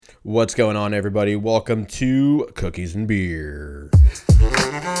What's going on, everybody? Welcome to Cookies and Beer.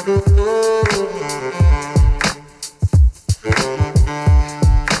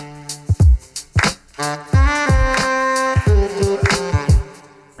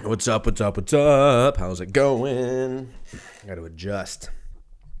 What's up? What's up? What's up? How's it going? I got to adjust.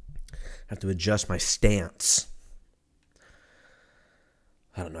 I have to adjust my stance.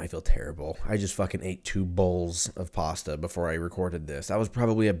 I don't know. I feel terrible. I just fucking ate 2 bowls of pasta before I recorded this. That was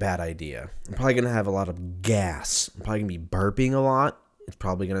probably a bad idea. I'm probably going to have a lot of gas. I'm probably going to be burping a lot. It's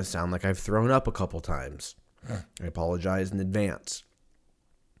probably going to sound like I've thrown up a couple times. I apologize in advance.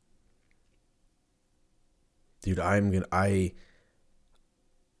 Dude, I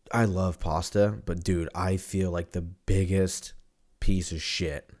love pasta, but dude, I feel like the biggest piece of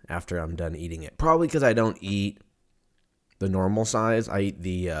shit after I'm done eating it. Probably because I don't eat the normal size. I eat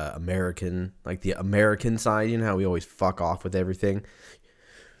the American size. You know how we always fuck off with everything?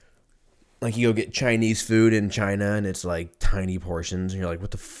 Like, you go get Chinese food in China and it's like tiny portions and you're like, what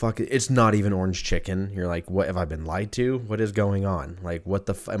the fuck? It's not even orange chicken. You're like, what have I been lied to? What is going on? Like, what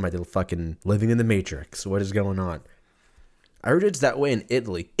the am I fucking living in the Matrix? What is going on? I heard it's that way in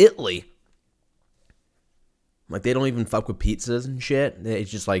Italy. Like, they don't even fuck with pizzas and shit.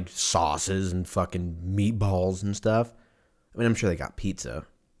 It's just like sauces and fucking meatballs and stuff. I mean, I'm sure they got pizza,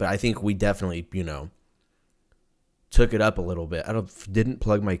 but I think we definitely, took it up a little bit. Didn't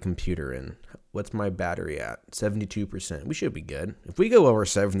plug my computer in. What's my battery at? 72%. We should be good. If we go over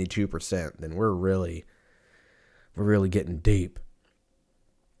 72%, then we're really getting deep.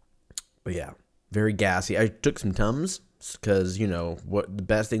 But yeah, very gassy. I took some Tums because, what the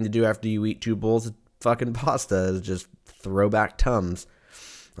best thing to do after you eat 2 bowls of fucking pasta is just throw back Tums.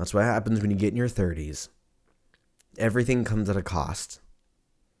 That's what happens when you get in your 30s. Everything comes at a cost.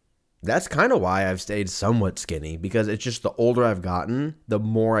 That's kind of why I've stayed somewhat skinny, because it's just the older I've gotten, the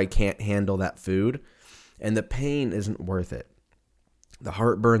more I can't handle that food, and the pain isn't worth it. The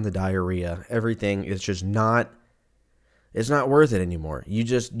heartburn, the diarrhea, everything is just not, it's not worth it anymore.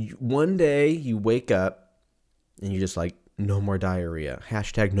 One day you wake up and you just like, no more diarrhea.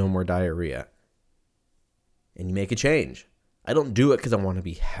 # no more diarrhea. And you make a change. I don't do it because I want to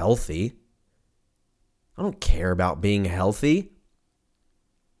be healthy. I don't care about being healthy.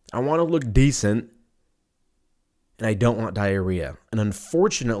 I want to look decent, and I don't want diarrhea. And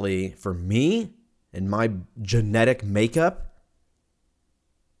unfortunately for me and my genetic makeup,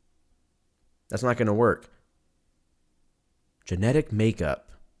 that's not going to work. Genetic makeup.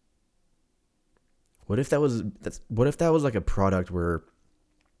 What if that was like a product where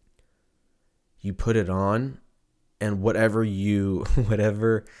you put it on and whatever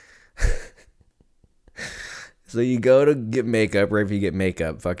So you go to get makeup, wherever you get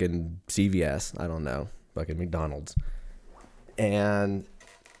makeup, fucking CVS, I don't know, fucking McDonald's. And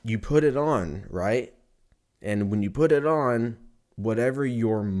you put it on, right? And when you put it on, whatever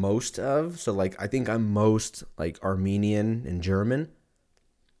you're most of, so like I think I'm most like Armenian and German,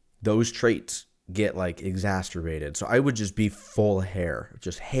 those traits get like exacerbated. So I would just be full of hair.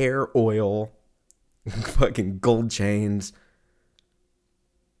 Just hair, oil, fucking gold chains.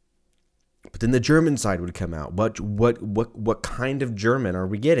 But then the German side would come out. What kind of German are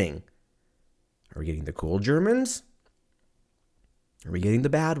we getting? Are we getting the cool Germans? Are we getting the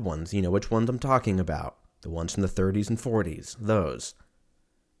bad ones? You know which ones I'm talking about. The ones from the 30s and 40s. Those.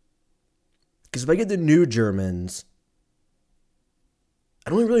 Because if I get the new Germans, I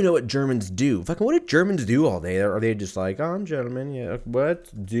don't really know what Germans do. Fucking what do Germans do all day? Are they just like, oh, I'm German? Yeah.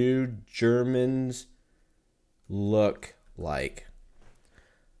 What do Germans look like?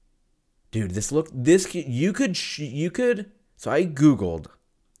 Dude, you could, so I Googled,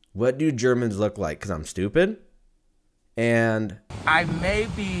 what do Germans look like? Because I'm stupid. And I may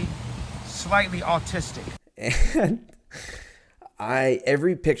be slightly autistic. And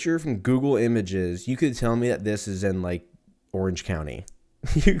every picture from Google Images, you could tell me that this is in like Orange County.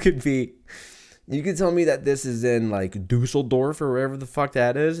 You could tell me that this is in like Dusseldorf or wherever the fuck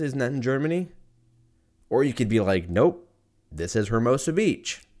that is. Isn't that in Germany? Or you could be like, nope, this is Hermosa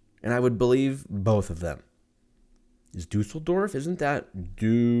Beach. And I would believe both of them. Is Dusseldorf? Isn't that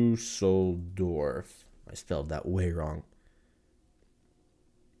Dusseldorf? I spelled that way wrong.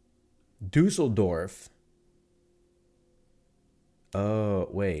 Dusseldorf. Oh,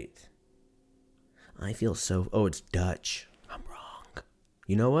 wait. Oh, it's Dutch. I'm wrong.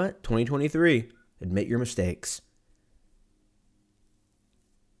 You know what? 2023. Admit your mistakes.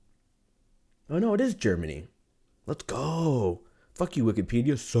 Oh, no, it is Germany. Let's go. Fuck you,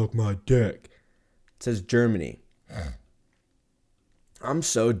 Wikipedia. Suck my dick. It says Germany. I'm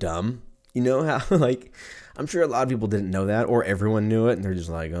so dumb. You know how, like, I I'm sure a lot of people didn't know that, or everyone knew it, and they're just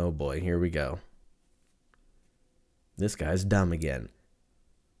like, oh boy, here we go. This guy's dumb again.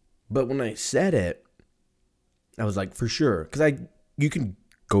 But when I said it, I was like, for sure. Because you can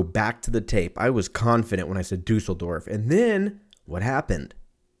go back to the tape. I was confident when I said Dusseldorf. And then, what happened?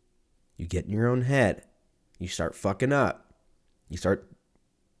 You get in your own head. You start fucking up. You start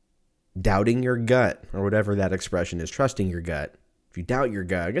doubting your gut, or whatever that expression is, trusting your gut. If you doubt your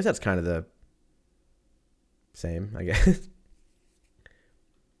gut, I guess that's kind of the same, I guess.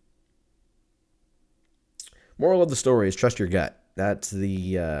 Moral of the story is trust your gut. That's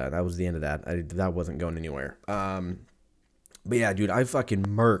that was the end of that. That wasn't going anywhere. But yeah, dude, I fucking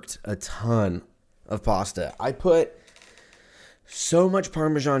murked a ton of pasta. I put so much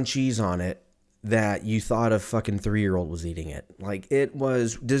Parmesan cheese on it that you thought a fucking 3-year-old was eating it. Like, it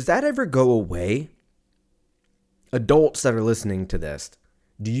was... Does that ever go away? Adults that are listening to this,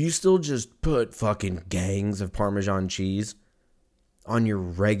 do you still just put fucking gangs of Parmesan cheese on your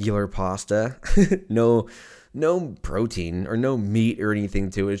regular pasta? No protein or no meat or anything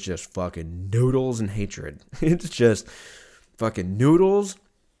to it. It's just fucking noodles and hatred. It's just fucking noodles.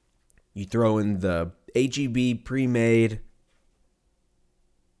 You throw in the HEB pre-made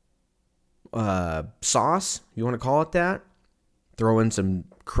sauce, you want to call it that. Throw in some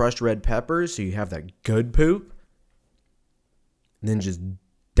crushed red peppers so you have that good poop. And then just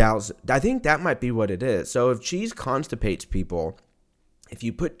douse it. I think that might be what it is. So if cheese constipates people, if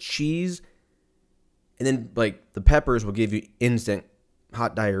you put cheese, and then like the peppers will give you instant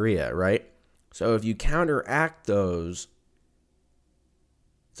hot diarrhea, right? So if you counteract those,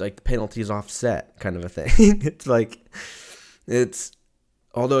 it's like the penalty's offset kind of a thing.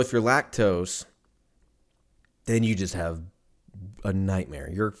 Although if you're lactose, then you just have a nightmare.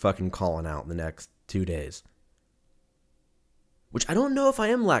 You're fucking calling out in the next 2 days. Which I don't know if I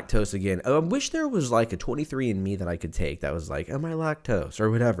am lactose again. I wish there was like a 23andMe that I could take that was like, am I lactose or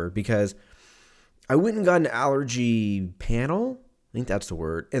whatever? Because I went and got an allergy panel. I think that's the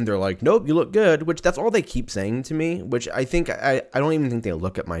word. And they're like, nope, you look good. Which that's all they keep saying to me. Which I think, I don't even think they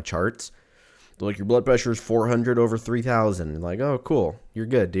look at my charts. They're like, your blood pressure is 400 over 3,000. And like, oh, cool. You're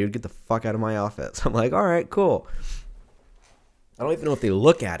good, dude. Get the fuck out of my office. I'm like, all right, cool. I don't even know if they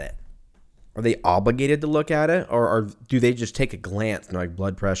look at it. Are they obligated to look at it? Or do they just take a glance and they're like,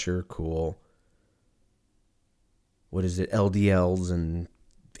 blood pressure, cool. What is it? LDLs and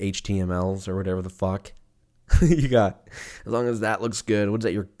HTMLs or whatever the fuck you got. As long as that looks good. What's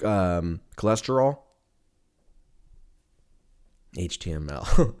that, your cholesterol?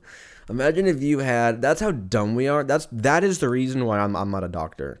 HTML. Imagine if you had... That's how dumb we are. That is the reason why I'm not a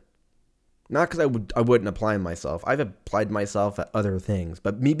doctor. Not because I wouldn't apply myself. I've applied myself at other things.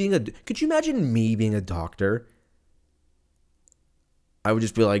 But me being could you imagine me being a doctor? I would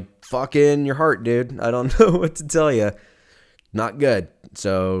just be like, fucking your heart, dude. I don't know what to tell you. Not good.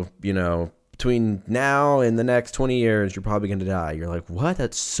 So, between now and the next 20 years, you're probably going to die. You're like, what?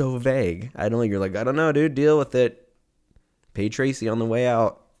 That's so vague. You're like, I don't know, dude. Deal with it. Pay Tracy on the way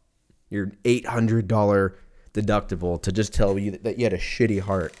out. Your $800 deductible to just tell you that you had a shitty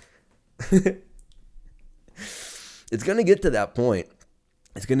heart. It's going to get to that point.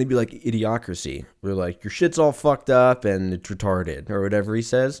 It's going to be like Idiocracy. Where like, your shit's all fucked up and it's retarded. Or whatever he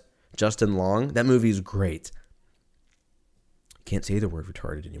says. Justin Long. That movie is great. You can't say the word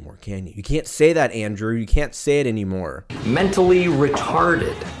retarded anymore, can you? You can't say that, Andrew. You can't say it anymore. Mentally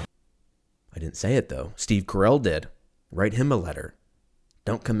retarded. I didn't say it, though. Steve Carell did. Write him a letter.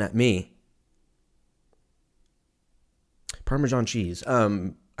 Don't come at me. Parmesan cheese.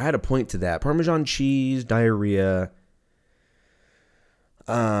 I had a point to that. Parmesan cheese, diarrhea.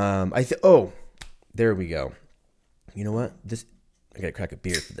 Oh, there we go. You know what? I gotta crack a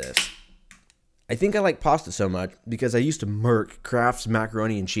beer for this. I think I like pasta so much because I used to murk Kraft's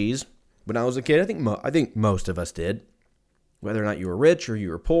macaroni and cheese when I was a kid. I think most of us did. Whether or not you were rich or you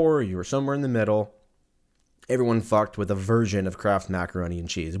were poor or you were somewhere in the middle, everyone fucked with a version of Kraft macaroni and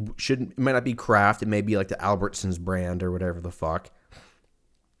cheese. It might not be Kraft. It may be like the Albertsons brand or whatever the fuck.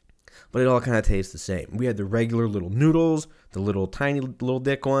 But it all kind of tastes the same. We had the regular little noodles, the little tiny little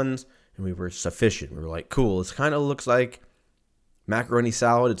dick ones, and we were sufficient. We were like, cool. It kind of looks like macaroni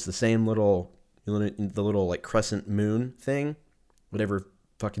salad. It's the same the little like crescent moon thing, whatever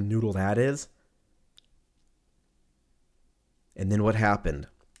fucking noodle that is. And then what happened?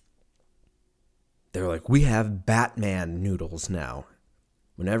 They're like, we have Batman noodles now.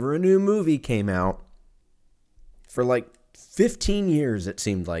 Whenever a new movie came out, for like 15 years, it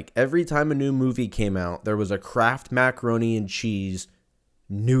seemed like, every time a new movie came out, there was a Kraft macaroni and cheese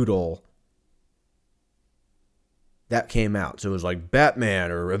noodle that came out. So it was like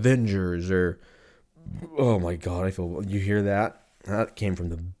Batman or Avengers or Oh my God, I feel, you hear that? That came from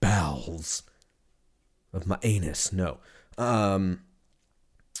the bowels of my anus. No. And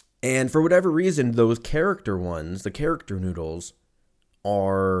for whatever reason, those character ones, the character noodles,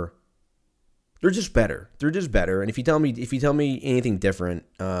 they're just better. They're just better. And if you tell me anything different,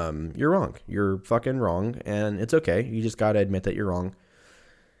 you're wrong. You're fucking wrong, and it's okay. You just gotta admit that you're wrong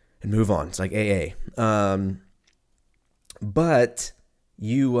and move on. It's like AA. But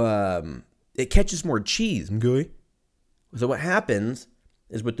it catches more cheese, okay? So what happens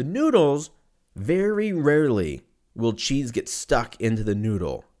is with the noodles, very rarely will cheese get stuck into the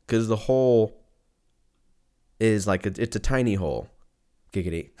noodle because the hole is like it's a tiny hole.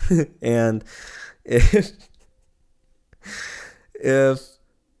 Giggity. And if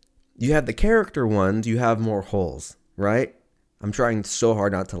you have the character ones, you have more holes, right? I'm trying so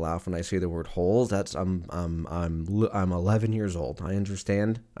hard not to laugh when I say the word holes. That's I'm 11 years old. I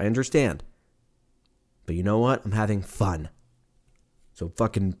understand. But you know what? I'm having fun. So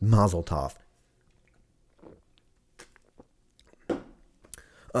fucking mazel tov.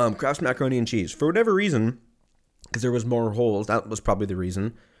 Kraft macaroni and cheese. For whatever reason, because there was more holes, that was probably the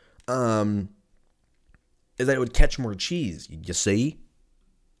reason, is that it would catch more cheese. You see?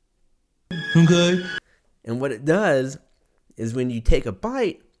 Okay. And what it does is when you take a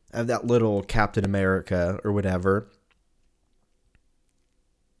bite of that little Captain America or whatever,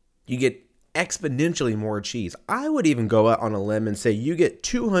 you get exponentially more cheese. I would even go out on a limb and say you get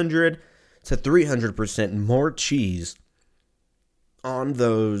 200 to 300% more cheese on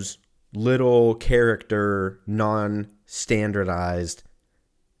those little character non-standardized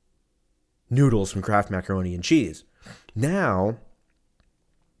noodles from Kraft macaroni and cheese. Now,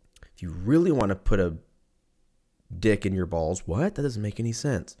 if you really want to put a dick in your balls, what? That doesn't make any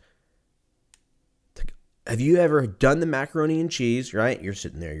sense. Have you ever done the macaroni and cheese, right? You're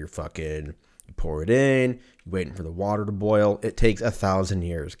sitting there, you pour it in, you're waiting for the water to boil. It takes 1,000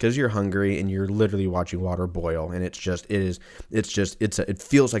 years because you're hungry and you're literally watching water boil, and it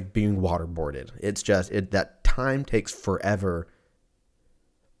feels like being waterboarded. That time takes forever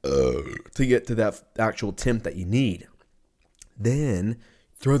to get to that actual temp that you need. Then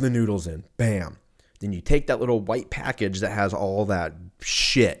throw the noodles in, bam. Then you take that little white package that has all that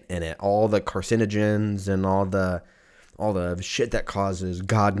shit in it, all the carcinogens and all the shit that causes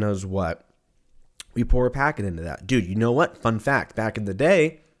God knows what. We pour a packet into that. Dude, you know what? Fun fact. Back in the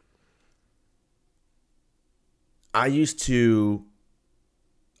day, I used to,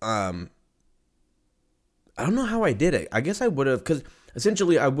 I don't know how I did it. I guess I would have, because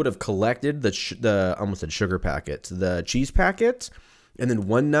essentially I would have collected I almost said sugar packets, the cheese packets. And then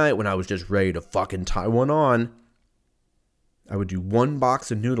one night when I was just ready to fucking tie one on, I would do 1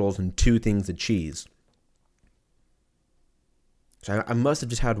 box of noodles and 2 things of cheese. So I must have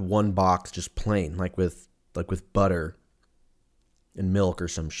just had 1 box just plain, like with butter and milk or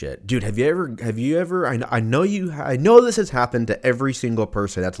some shit. Dude, have you ever, I know this has happened to every single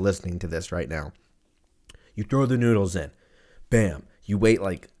person that's listening to this right now. You throw the noodles in, bam. You wait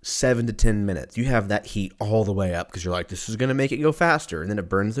like 7 to 10 minutes. You have that heat all the way up because you're like, this is going to make it go faster. And then it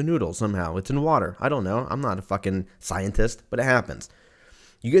burns the noodle somehow. It's in water. I don't know. I'm not a fucking scientist, but it happens.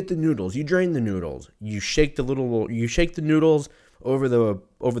 You get the noodles. You drain the noodles. You shake the noodles over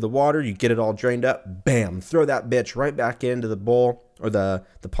the water. You get it all drained up. Bam. Throw that bitch right back into the bowl or the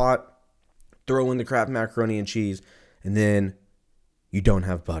pot. Throw in the Kraft macaroni and cheese. And then you don't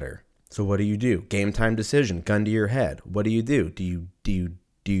have butter. So what do? Game time decision, gun to your head. What do? Do you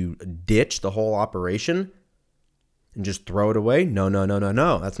ditch the whole operation and just throw it away? No.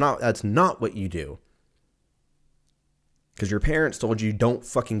 That's not what you do. Because your parents told you don't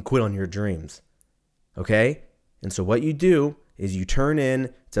fucking quit on your dreams. Okay? And so what you do is you turn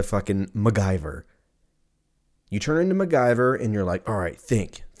in to fucking MacGyver. You turn into MacGyver and you're like, all right,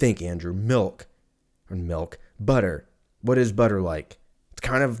 think, Andrew, butter. What is butter like?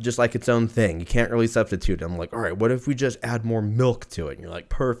 Kind of just like its own thing. You can't really substitute it. I'm like, all right, what if we just add more milk to it? And you're like,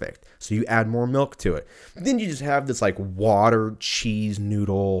 perfect. So you add more milk to it. Then you just have this like water cheese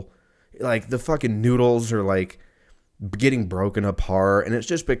noodle. Like the fucking noodles are like getting broken apart, and it's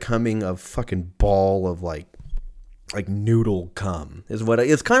just becoming a fucking ball of like noodle cum is what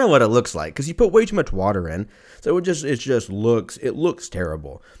it's kind of what it looks like, because you put way too much water in, so it looks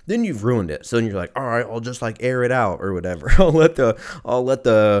terrible. Then you've ruined it. So then you're like, all right, I'll just like air it out or whatever. I'll let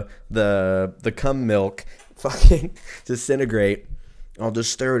the cum milk fucking disintegrate. I'll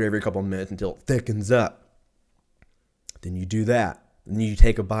just stir it every couple of minutes until it thickens up. Then you do that. Then you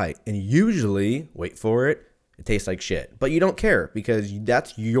take a bite, and usually, wait for it, it tastes like shit. But you don't care because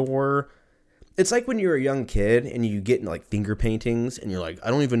that's your. It's like when you're a young kid and you get like finger paintings and you're like, I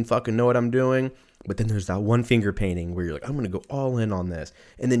don't even fucking know what I'm doing. But then there's that one finger painting where you're like, I'm going to go all in on this.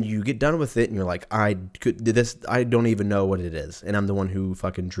 And then you get done with it and you're like, I don't even know what it is. And I'm the one who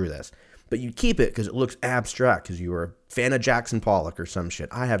fucking drew this. But you keep it because it looks abstract because you were a fan of Jackson Pollock or some shit.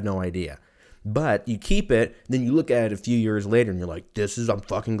 I have no idea. But you keep it, then you look at it a few years later and you're like, I'm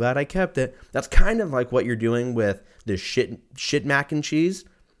fucking glad I kept it. That's kind of like what you're doing with this shit mac and cheese.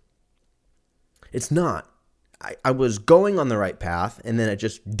 It's not. I was going on the right path and then it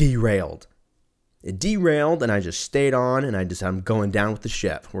just derailed. It derailed and I just stayed on and I'm going down with the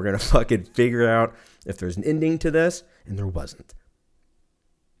ship. We're going to fucking figure out if there's an ending to this, and there wasn't.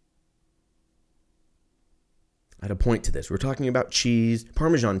 I had a point to this. We're talking about cheese,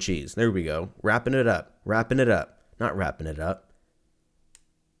 Parmesan cheese. There we go. Wrapping it up. Not wrapping it up.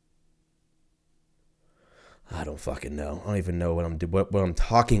 I don't fucking know. I don't even know what I'm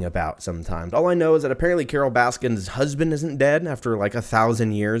talking about sometimes. All I know is that apparently Carole Baskin's husband isn't dead after like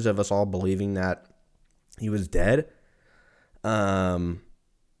 1,000 years of us all believing that he was dead. Yeah,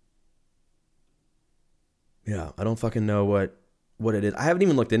 I don't fucking know what it is. I haven't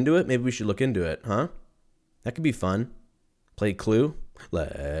even looked into it. Maybe we should look into it, huh? That could be fun. Play Clue.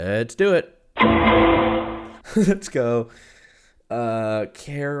 Let's do it. Let's go.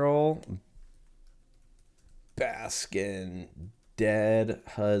 Carole Baskin, dead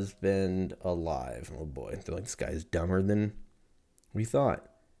husband alive. Oh boy, I feel like this guy's dumber than we thought.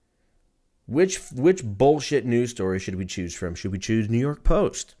 Which bullshit news story should we choose from? Should we choose New York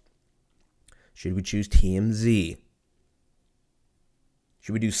Post? Should we choose TMZ?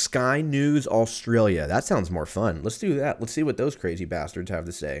 Should we do Sky News Australia? That sounds more fun. Let's do that. Let's see what those crazy bastards have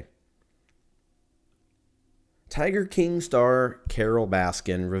to say. Tiger King star Carole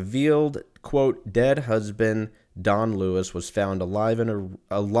Baskin revealed, quote, dead husband Don Lewis was found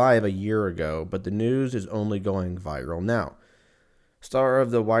alive a year ago, but the news is only going viral now. Star of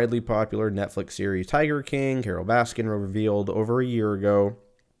the widely popular Netflix series Tiger King, Carole Baskin revealed over a year ago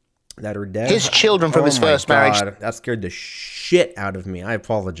that her dead... His children from his first marriage... That scared the shit out of me. I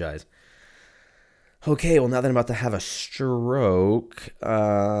apologize. Okay, well, now that I'm about to have a stroke,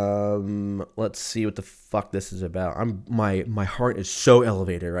 let's see what the fuck this is about. My heart is so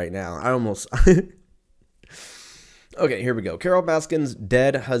elevated right now. I almost... Okay, here we go. Carole Baskin's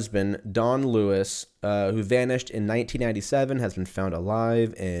dead husband, Don Lewis, who vanished in 1997, has been found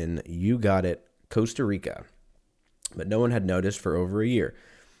alive in, you got it, Costa Rica. But no one had noticed for over a year.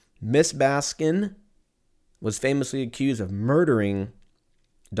 Miss Baskin was famously accused of murdering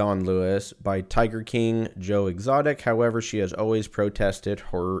Don Lewis by Tiger King Joe Exotic. However, she has always protested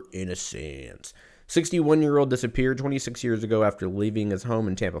her innocence. 61-year-old disappeared 26 years ago after leaving his home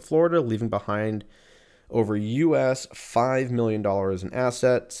in Tampa, Florida, leaving behind over US $5 million in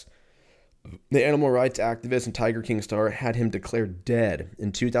assets. The animal rights activist and Tiger King star had him declared dead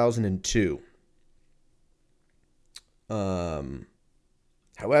in 2002.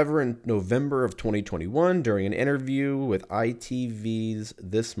 However, in November of 2021, during an interview with ITV's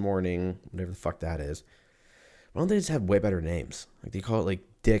This Morning, whatever the fuck that is, why don't they just have way better names? Like they call it like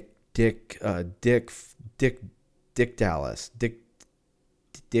Dick Dallas, Dick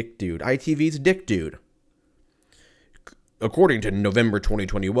Dude. ITV's Dick Dude. According to November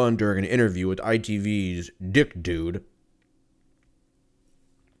 2021, during an interview with ITV's Dick Dude,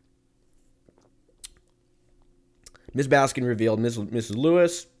 Ms. Baskin revealed Mrs.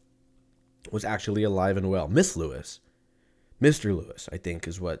 Lewis was actually alive and well. Miss Lewis. Mr. Lewis, I think,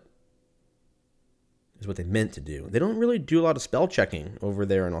 is what they meant to do. They don't really do a lot of spell checking over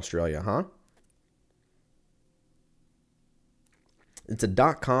there in Australia, huh? It's a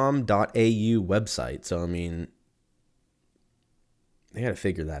 .com.au website, so I mean, they had to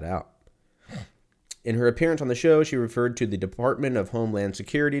figure that out. In her appearance on the show, she referred to the Department of Homeland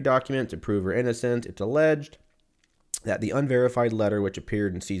Security document to prove her innocence. It's alleged that the unverified letter, which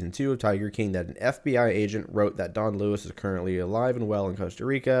appeared in Season 2 of Tiger King, that an FBI agent wrote that Don Lewis is currently alive and well in Costa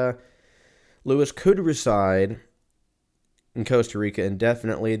Rica. Lewis could reside in Costa Rica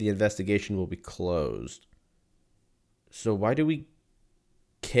indefinitely. The investigation will be closed. So why do we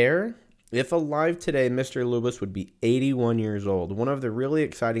care? If alive today, Mr. Lewis would be 81 years old. One of the really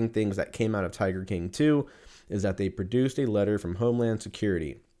exciting things that came out of Tiger King 2 is that they produced a letter from Homeland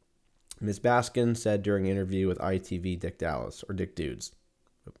Security. Ms. Baskin said during an interview with ITV Dick Dallas, or Dick Dudes,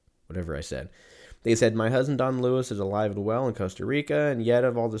 whatever I said. They said, my husband Don Lewis is alive and well in Costa Rica, and yet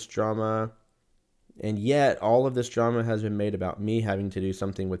all of this drama has been made about me having to do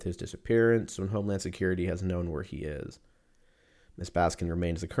something with his disappearance when Homeland Security has known where he is. Ms. Baskin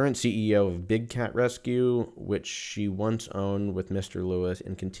remains the current CEO of Big Cat Rescue, which she once owned with Mr. Lewis,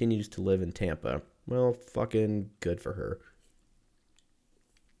 and continues to live in Tampa. Well, fucking good for her.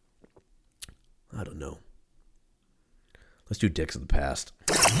 I don't know. Let's do Dicks of the Past.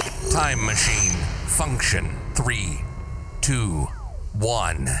 Time machine function 3, 2,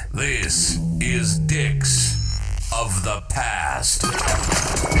 1. This is Dicks of the Past.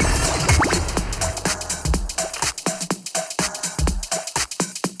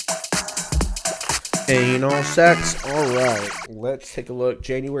 Anal sex. All right. Let's take a look.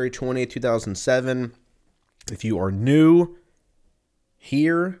 January 20th, 2007. If you are new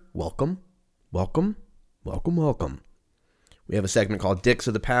here, welcome. Welcome. Welcome, welcome. We have a segment called Dicks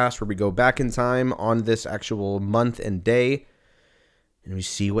of the Past where we go back in time on this actual month and day and we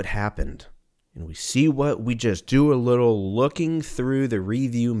see what happened. And we see what we just do a little looking through the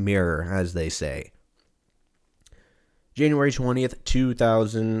review mirror, as they say. January 20th,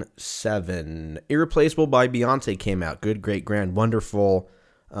 2007. Irreplaceable by Beyonce came out. Good, great, grand, wonderful.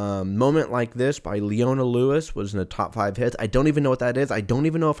 Moment Like This by Leona Lewis was in the top 5 hits. I don't even know what that is. I don't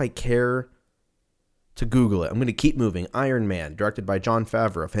even know if I care to Google it. I'm going to keep moving. Iron Man, directed by Jon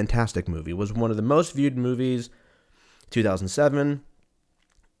Favreau. Fantastic movie. Was one of the most viewed movies 2007.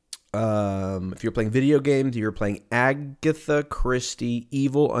 If you're playing video games, you're playing Agatha Christie,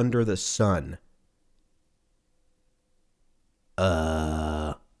 Evil Under the Sun.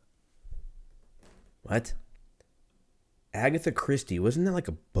 What? Agatha Christie, wasn't that like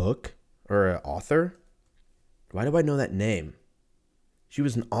a book or an author? Why do I know that name? She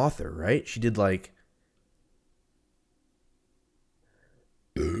was an author, right? She did like...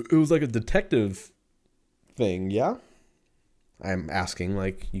 It was like a detective thing, yeah? I'm asking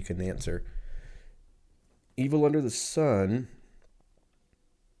like you can answer. Evil Under the Sun.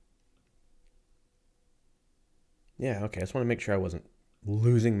 Yeah, okay. I just want to make sure I wasn't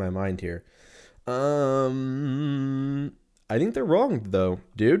losing my mind here. I think they're wrong though,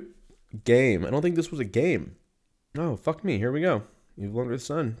 dude. Game. I don't think this was a game. Oh, fuck me. Here we go. Evil Under the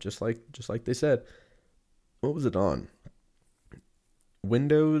Sun, just like they said. What was it on?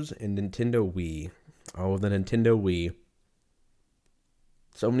 Windows and Nintendo Wii. Oh, the Nintendo Wii.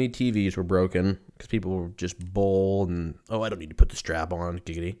 So many TVs were broken because people were just bold and, oh, I don't need to put the strap on,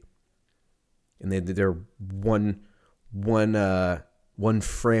 giggity. And they're one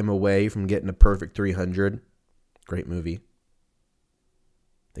frame away from getting a perfect 300. Great movie.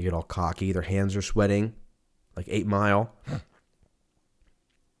 They get all cocky. Their hands are sweating like 8 Mile. And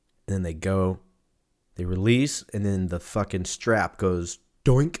then they release, and then the fucking strap goes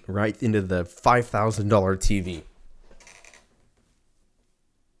doink right into the $5,000 TV.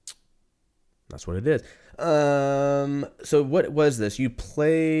 That's what it is. So what was this? You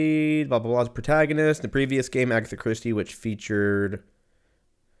played blah blah blah's protagonist in the previous game, Agatha Christie, which featured.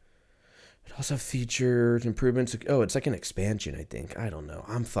 It also featured improvements. Oh, it's like an expansion, I think. I don't know.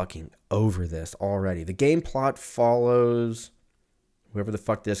 I'm fucking over this already. The game plot follows whoever the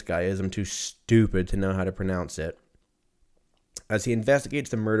fuck this guy is. I'm too stupid to know how to pronounce it. As he investigates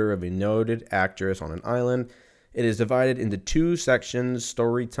the murder of a noted actress on an island, it is divided into 2 sections.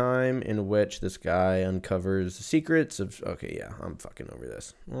 Story time, in which this guy uncovers the secrets of... Okay, yeah, I'm fucking over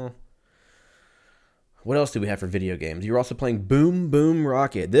this. Well, what else do we have for video games? You're also playing Boom Boom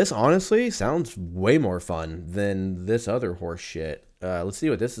Rocket. This, honestly, sounds way more fun than this other horse shit. Let's see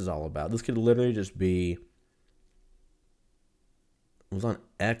what this is all about. This could literally just be... It was on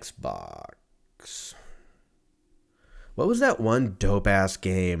Xbox. What was that one dope-ass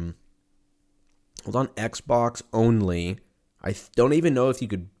game? It was on Xbox only. I don't even know if you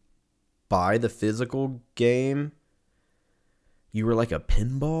could buy the physical game. You were like a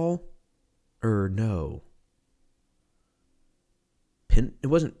pinball? Or no. It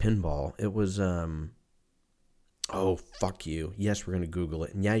wasn't pinball. It was, Oh, fuck you. Yes, we're going to Google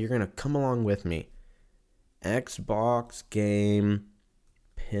it. And yeah, you're going to come along with me. Xbox game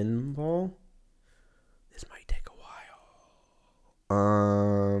pinball? This might take a while.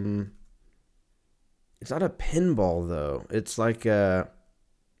 It's not a pinball though. It's like the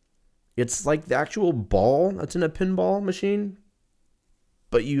actual ball that's in a pinball machine,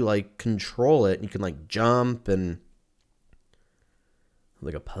 but you like control it. And you can like jump and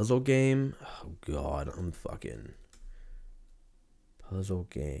like a puzzle game. Oh god, I'm fucking puzzle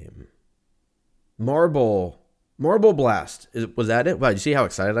game. Marble Blast. Was that it? Wow, did you see how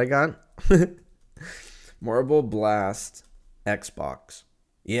excited I got? Marble Blast Xbox.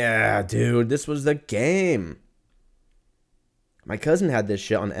 Yeah, dude, this was the game. My cousin had this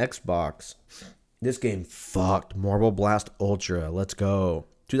shit on Xbox. This game fucked. Marble Blast Ultra. Let's go.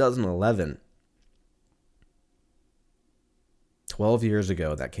 2011. 12 years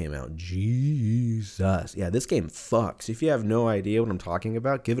ago that came out. Jesus. Yeah, this game fucks. If you have no idea what I'm talking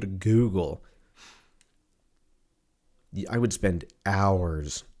about, give it a Google. I would spend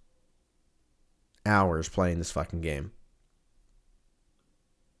hours hours playing this fucking game.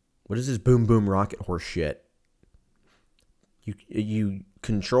 What is this boom boom rocket horse shit? You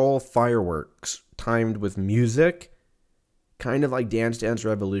control fireworks timed with music, kind of like Dance Dance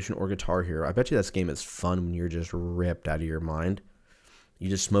Revolution or Guitar Hero. I bet you this game is fun when you're just ripped out of your mind. You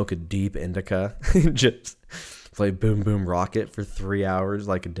just smoke a deep indica and just play Boom Boom Rocket for 3 hours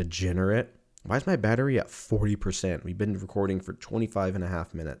like a degenerate. Why is my battery at 40%? We've been recording for 25 and a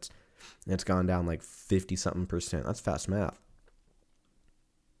half minutes, and it's gone down like 50-something%. That's fast math.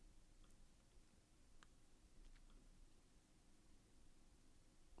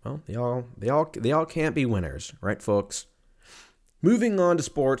 Well, they all can't be winners, right, folks? Moving on to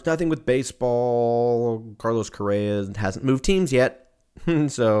sports, nothing with baseball. Carlos Correa hasn't moved teams yet,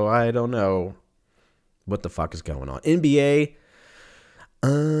 so I don't know what the fuck is going on. NBA,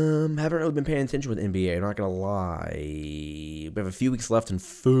 haven't really been paying attention with NBA. I'm not gonna lie. We have a few weeks left in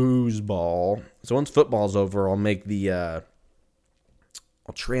foosball, so once football's over, I'll make the I'll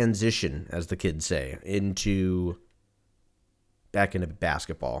transition, as the kids say, back into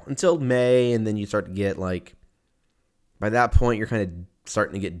basketball until May, and then you start to get like, by that point you're kind of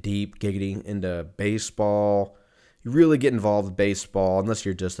starting to get deep giggity into baseball. You really get involved with baseball unless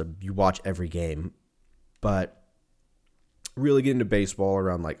you're just you watch every game, but really get into baseball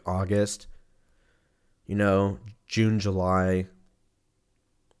around like August, June, July,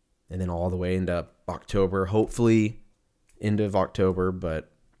 and then all the way into October, hopefully end of October, but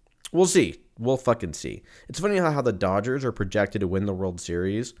we'll see. We'll fucking see. It's funny how the Dodgers are projected to win the World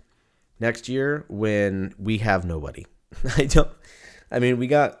Series next year when we have nobody. They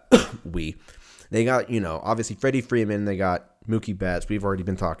got, obviously Freddie Freeman, they got Mookie Betts. We've already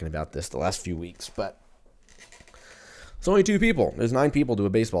been talking about this the last few weeks, but it's only 2 people. There's 9 people to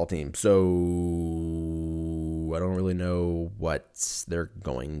a baseball team, so I don't really know what they're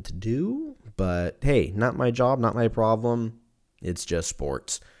going to do, but hey, not my job, not my problem. It's just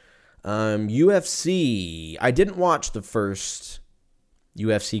sports. UFC. I didn't watch the first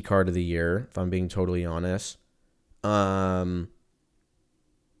UFC card of the year, if I'm being totally honest. But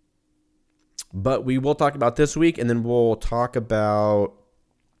we will talk about this week, and then we'll talk about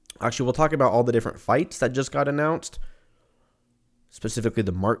all the different fights that just got announced, specifically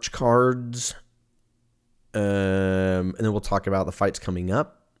the March cards. And then we'll talk about the fights coming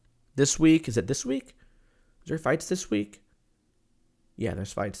up this week. Is it this week? Is there fights this week? Yeah,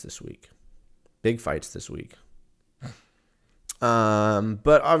 there's fights this week. Big fights this week.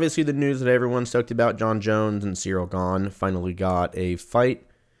 But obviously the news that everyone's stoked about, Jon Jones and Ciryl Gane finally got a fight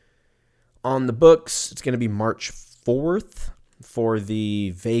on the books. It's going to be March 4th for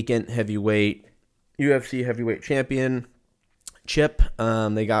the vacant UFC heavyweight championship.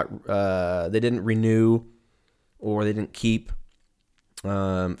 They didn't renew, or they didn't keep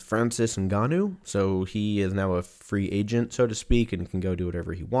Francis Ngannou, so he is now a free agent, so to speak, and can go do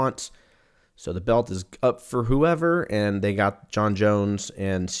whatever he wants. So the belt is up for whoever, and they got Jon Jones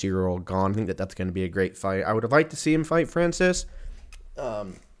and Ciryl Gane. I think that's going to be a great fight. I would have liked to see him fight Francis.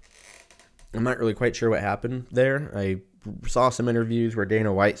 I'm not really quite sure what happened there. I saw some interviews where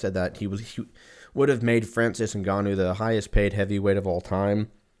Dana White said that he would have made Francis Ngannou the highest paid heavyweight of all time.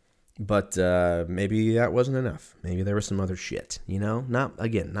 But maybe that wasn't enough. Maybe there was some other shit, Not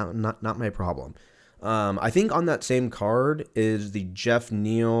my problem. I think on that same card is the Jeff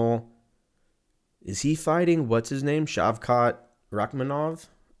Neal. Is he fighting, what's his name? Shavkat Rakhmonov?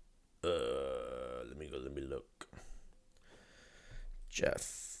 Let me look.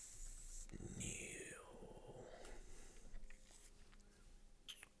 Jeff Neal.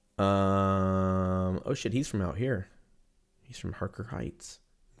 Oh shit, he's from out here. He's from Harker Heights.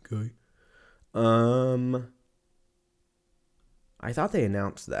 Okay. I thought they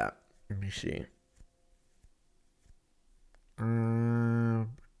announced that. Let me see.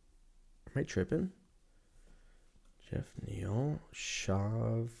 Am I tripping? Jeff Neal,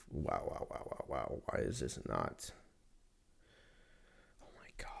 Shav. Wow. Why is this not? Oh my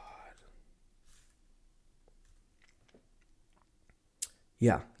god.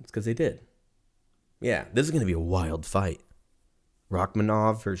 Yeah, it's because they did. Yeah, this is going to be a wild fight.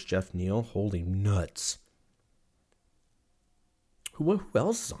 Rakhmonov versus Jeff Neal. Holy nuts. Who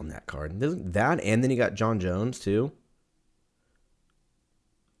else is on that card? That, and then you got Jon Jones, too.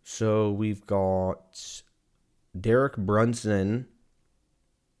 So we've got Derek Brunson.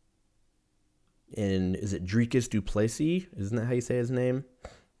 And is it Dricus du Plessis? Isn't that how you say his name?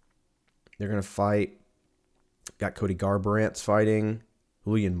 They're going to fight. Got Cody Garbrandt's fighting.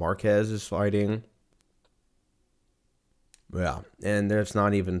 Julian Marquez is fighting. Yeah, and it's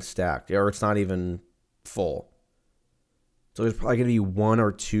not even stacked, or it's not even full. So there's probably going to be one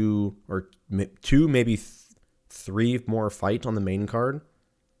or two, maybe three more fights on the main card.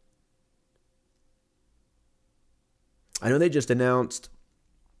 I know they just announced,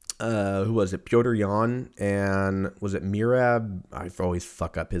 who was it? Piotr Jan and was it Mirab? I always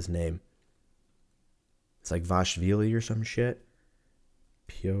fuck up his name. It's like Vashvili or some shit.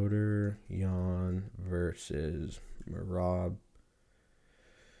 Piotr Jan versus Mirab.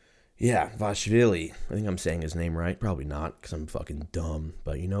 Yeah, Vashvili. I think I'm saying his name right. Probably not, because I'm fucking dumb.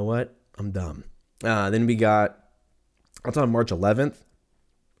 But you know what? I'm dumb. Then we got, that's on March 11th,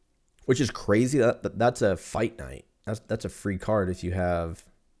 which is crazy. That's a fight night. That's a free card if you have.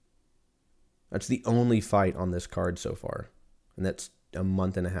 That's the only fight on this card so far. And that's a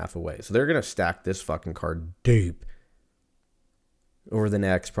month and a half away. So they're going to stack this fucking card deep over the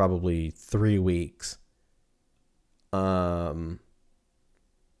next probably 3 weeks. Then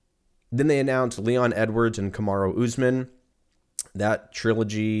they announced Leon Edwards and Kamaru Usman. That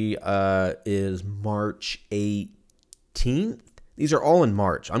trilogy is March 18th. These are all in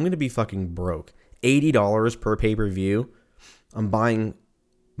March. I'm going to be fucking broke. $80 per pay-per-view. I'm buying.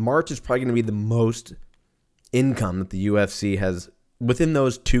 March is probably going to be the most income that the UFC has within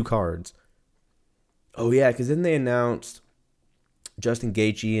those two cards. Oh, yeah, because then they announced Justin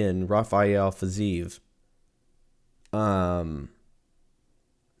Gaethje and Rafael Fiziev.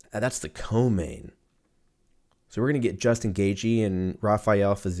 That's the co-main. So we're going to get Justin Gaethje and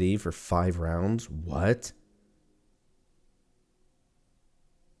Rafael Fiziev for 5 rounds. What?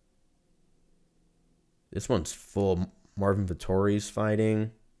 This one's full. Marvin Vettori's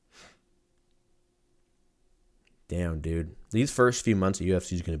fighting. Damn, dude. These first few months of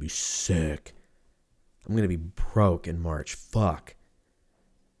UFC is going to be sick. I'm going to be broke in March. Fuck.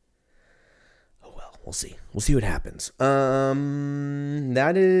 Oh, well. We'll see. We'll see what happens. We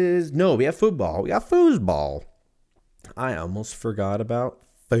have football. We got foosball. I almost forgot about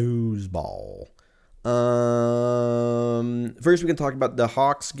foosball. First we can talk about the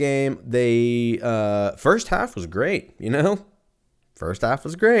Hawks game. They first half was great, First half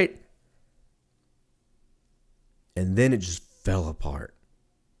was great. And then it just fell apart.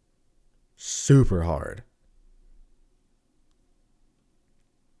 Super hard.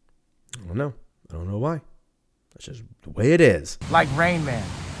 I don't know why. That's just the way it is. Like Rain Man.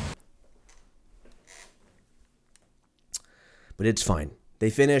 But it's fine. They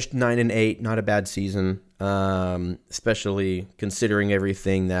finished 9-8, not a bad season, especially considering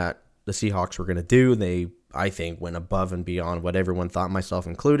everything that the Seahawks were going to do. They, I think, went above and beyond what everyone thought, myself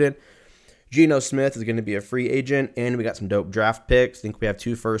included. Geno Smith is going to be a free agent, and we got some dope draft picks. I think we have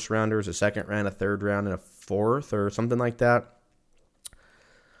 2 first-rounders, a second round, a third round, and a fourth, or something like that.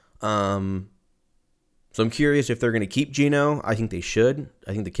 So I'm curious if they're going to keep Geno. I think they should.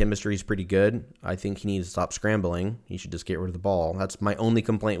 I think the chemistry is pretty good. I think he needs to stop scrambling. He should just get rid of the ball. That's my only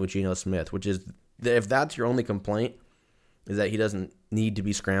complaint with Geno Smith, which is if that's your only complaint, is that he doesn't need to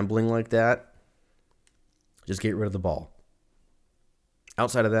be scrambling like that, just get rid of the ball.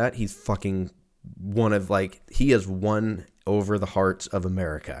 Outside of that, he's fucking he has won over the hearts of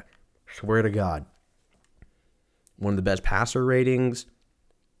America. Swear to God. One of the best passer ratings.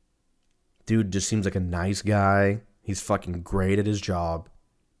 Dude just seems like a nice guy. He's fucking great at his job.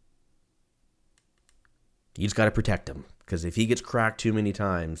 You just got to protect him. Because if he gets cracked too many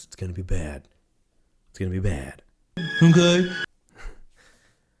times, it's going to be bad. It's going to be bad. Okay.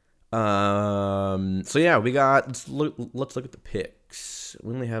 So yeah, we got, let's look at the picks.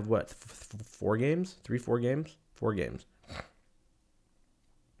 We only have 4 games? 4 games? 4 games.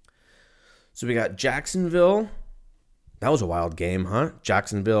 So we got Jacksonville. That was a wild game, huh?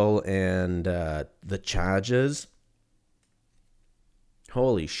 Jacksonville and the Chargers.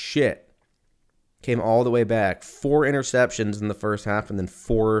 Holy shit. Came all the way back. 4 interceptions in the first half and then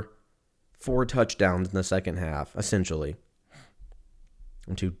 4 touchdowns in the second half, essentially.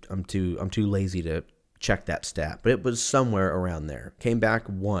 I'm too lazy to check that stat, but it was somewhere around there. Came back,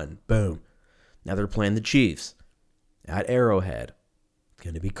 won. Boom. Now they're playing the Chiefs at Arrowhead. It's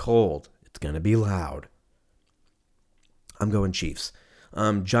going to be cold. It's going to be loud. I'm going Chiefs.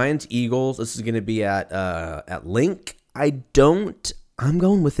 Giants, Eagles. This is going to be at Link. I'm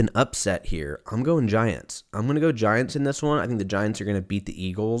going with an upset here. I'm going Giants. I'm going to go Giants in this one. I think the Giants are going to beat the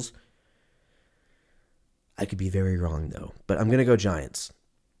Eagles. I could be very wrong, though. But I'm going to go Giants.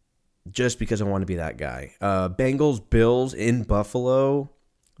 Just because I want to be that guy. Bengals, Bills in Buffalo.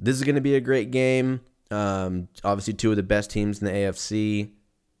 This is going to be a great game. Obviously, 2 of the best teams in the AFC.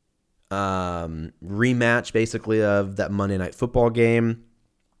 Rematch basically of that Monday Night Football game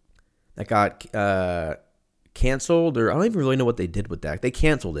that got canceled, or I don't even really know what they did with that. They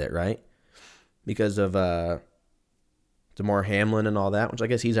canceled it, right? Because of Damar Hamlin and all that, which I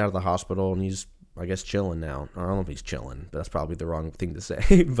guess he's out of the hospital and he's, I guess, chilling now. I don't know if he's chilling, but that's probably the wrong thing to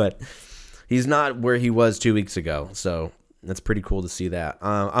say. But he's not where he was 2 weeks ago, so that's pretty cool to see that.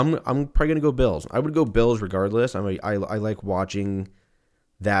 I'm probably gonna go Bills. I would go Bills regardless. I like watching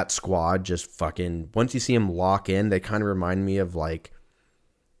that squad just fucking. Once you see them lock in, they kind of remind me of like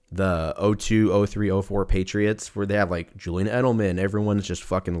the 02, 03, 04 Patriots, where they have like Julian Edelman. Everyone's just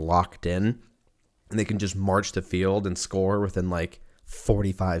fucking locked in, and they can just march the field and score within like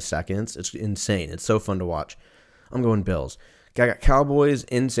 45 seconds. It's insane. It's so fun to watch. I'm going Bills. I got Cowboys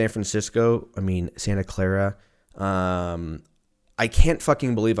in San Francisco. I mean, Santa Clara. I can't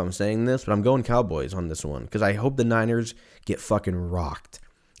fucking believe I'm saying this, but I'm going Cowboys on this one because I hope the Niners get fucking rocked.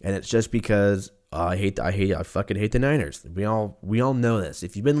 And it's just because I fucking hate the Niners. We all know this.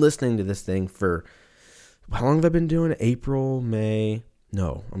 If you've been listening to this thing for, how long have I been doing it? April, May?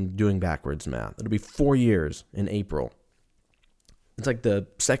 No, I'm doing backwards math. It'll be 4 years in April. It's like the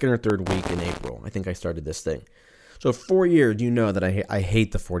second or third week in April. I think I started this thing. So 4 years, you know that I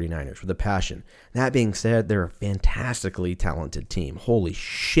hate the 49ers with a passion. That being said, they're a fantastically talented team. Holy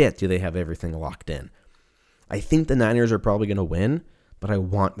shit, do they have everything locked in. I think the Niners are probably going to win, but I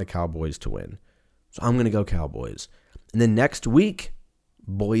want the Cowboys to win. So I'm going to go Cowboys. And then next week,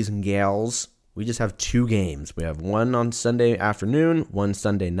 boys and gals, we just have 2 games. We have one on Sunday afternoon, one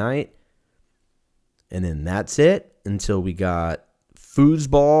Sunday night. And then that's it until we got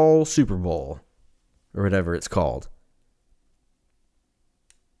Foosball Super Bowl, or whatever it's called.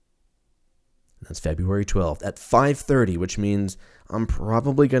 That's February 12th at 5:30, which means I'm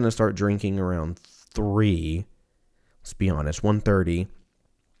probably going to start drinking around 3. Let's be honest, 1:30.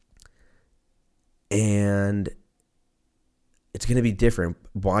 And it's going to be different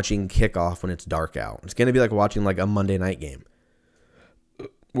watching kickoff when it's dark out. It's going to be like watching like a Monday night game.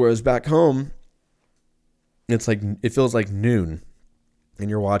 Whereas back home, it's like, it feels like noon and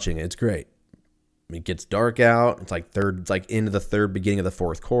you're watching it. It's great. It gets dark out. It's like into the third, beginning of the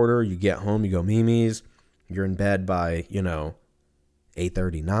fourth quarter. You get home, you go Mimi's. You're in bed by,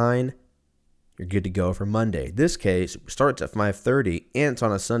 8:39. You're good to go for Monday. This case starts at 5:30, and it's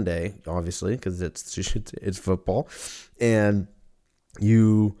on a Sunday, obviously, because it's football. And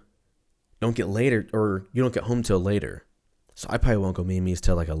you don't get later, or you don't get home till later. So I probably won't go Mimi's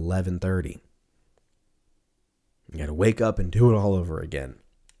till like 11:30. You got to wake up and do it all over again.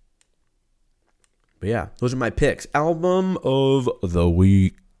 But yeah, those are my picks. Album of the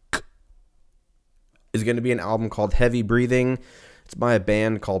week is going to be an album called Heavy Breathing. It's by a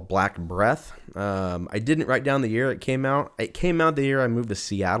band called Black Breath. I didn't write down the year it came out. It came out the year I moved to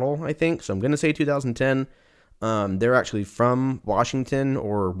Seattle, I think. So I'm going to say 2010. They're actually from Washington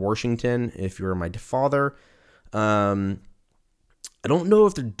or Washington, if you're my father. I don't know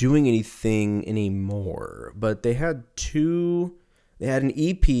if they're doing anything anymore, but they had an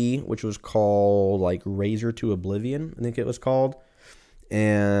EP, which was called like Razor to Oblivion, I think it was called,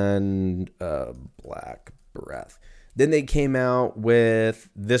 and Black Breath. Then they came out with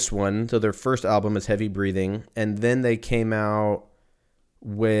this one. So their first album is Heavy Breathing, and then they came out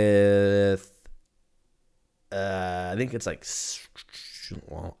with, I think it's like,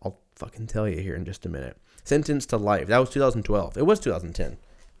 well, I'll fucking tell you here in just a minute. Sentence to Life. That was 2012. It was 2010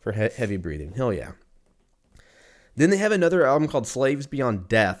 for Heavy Breathing. Hell yeah. Then they have another album called Slaves Beyond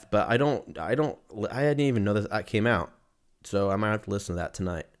Death, but I didn't even know that came out. So I might have to listen to that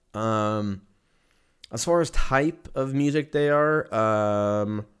tonight. As far as type of music they are,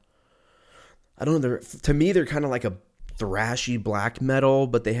 I don't know. To me, they're kind of like a thrashy black metal,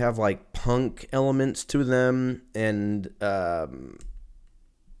 but they have like punk elements to them. And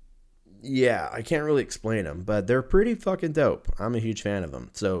yeah, I can't really explain them, but they're pretty fucking dope. I'm a huge fan of them.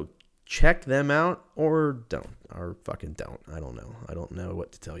 So check them out or don't. Or fucking don't. I don't know. I don't know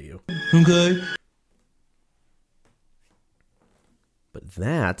what to tell you. Okay. But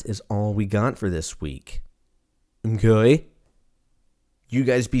that is all we got for this week. Okay? You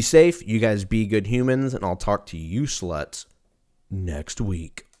guys be safe. You guys be good humans. And I'll talk to you sluts next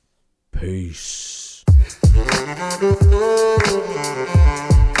week. Peace.